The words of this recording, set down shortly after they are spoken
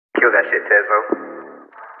kill that shit, Tezo.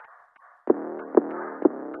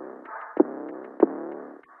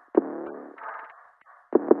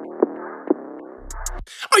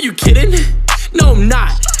 Are you kidding? No, I'm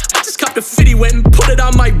not. I just copped a 50, went and put it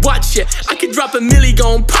on my watch, yeah. I could drop a milli,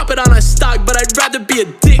 go and pop it on a stock, but I'd rather be a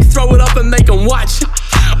dick, throw it up and make them watch.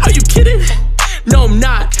 Are you kidding? No, I'm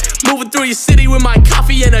not. Moving through your city with my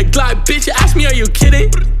coffee and a Glock, bitch. Ask me, are you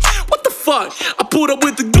kidding? What the fuck? I pulled up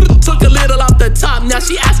with the took a little off the top. Now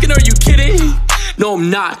she asking, are you kidding? No, I'm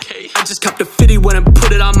not. I just copped a 50, went and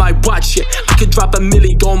put it on my watch, yeah. I could drop a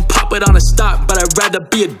milli, go and pop it on a stock, but I'd rather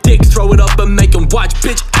be a dick, throw it up and make them watch.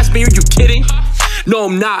 Bitch, ask me, are you kidding? No,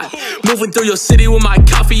 I'm not. Moving through your city with my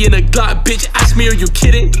coffee and a Glock, bitch. Ask me, are you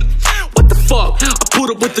kidding? What the fuck? I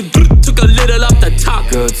pulled up with the took a little off the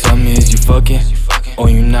top. Girl, tell me, is you fucking? Or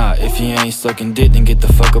you not? If you ain't sucking dick, then get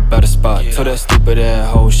the fuck up out of spot. Tell that stupid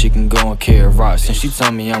ass hoe she can go and carry rocks. And she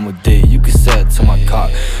tell me I'm a dick, you can say it to my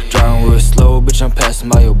cock. Driving real slow, bitch, I'm passing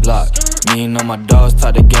by your block. Me and all my dogs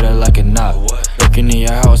tied together like a knot. Looking in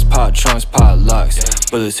your house, pot trunks, pot locks.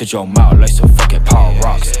 Bullets hit your mouth like some fucking power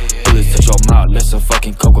rocks. Bullets hit your mouth like some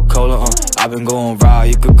fucking Coca-Cola, I've been going wild,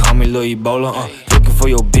 you could call me Lil Ebola, Looking for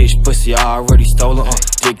your bitch, pussy, I already stole her,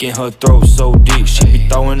 Dick in her throat so deep, she be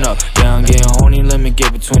throwing up. Yeah, I'm getting horny, let me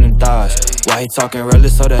get between them thighs. Why he talking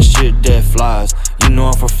reckless, all that shit that flies. You know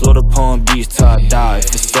I'm from Florida, Palm Beach till I die. If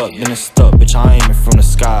it's stuck, then it's stuck, bitch, I aiming from the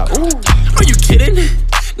sky. Ooh. Are you kidding?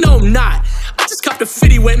 No, I'm not. I just copped a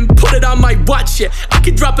 50, went and put it on my watch, yeah. I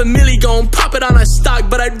could drop a milli, go and pop it on a stock,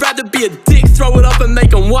 but I'd rather be a dick, throw it up and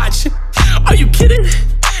make them watch. Are you kidding?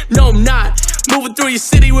 No, I'm not. Moving through your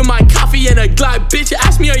city with my coffee and a Glock, bitch.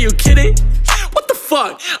 Ask me, are you kidding? What the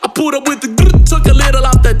fuck? I pulled up with the took a little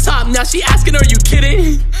off the top. Now she asking, are you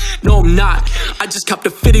kidding? No, I'm not. I just copped a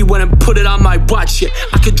 50, went and put it on my watch, yeah.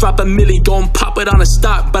 I could drop a milli, go and pop it on a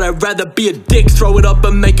stock, but I'd rather be a dick, throw it up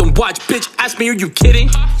and make them watch. Bitch, ask me, are you kidding?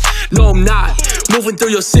 No, I'm not. Moving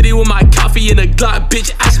through your city with my coffee and a Glock,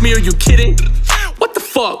 bitch. Ask me, are you kidding? What the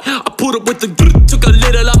fuck? I pulled up with the took a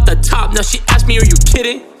little off the top. Now she asked me, are you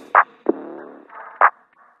kidding?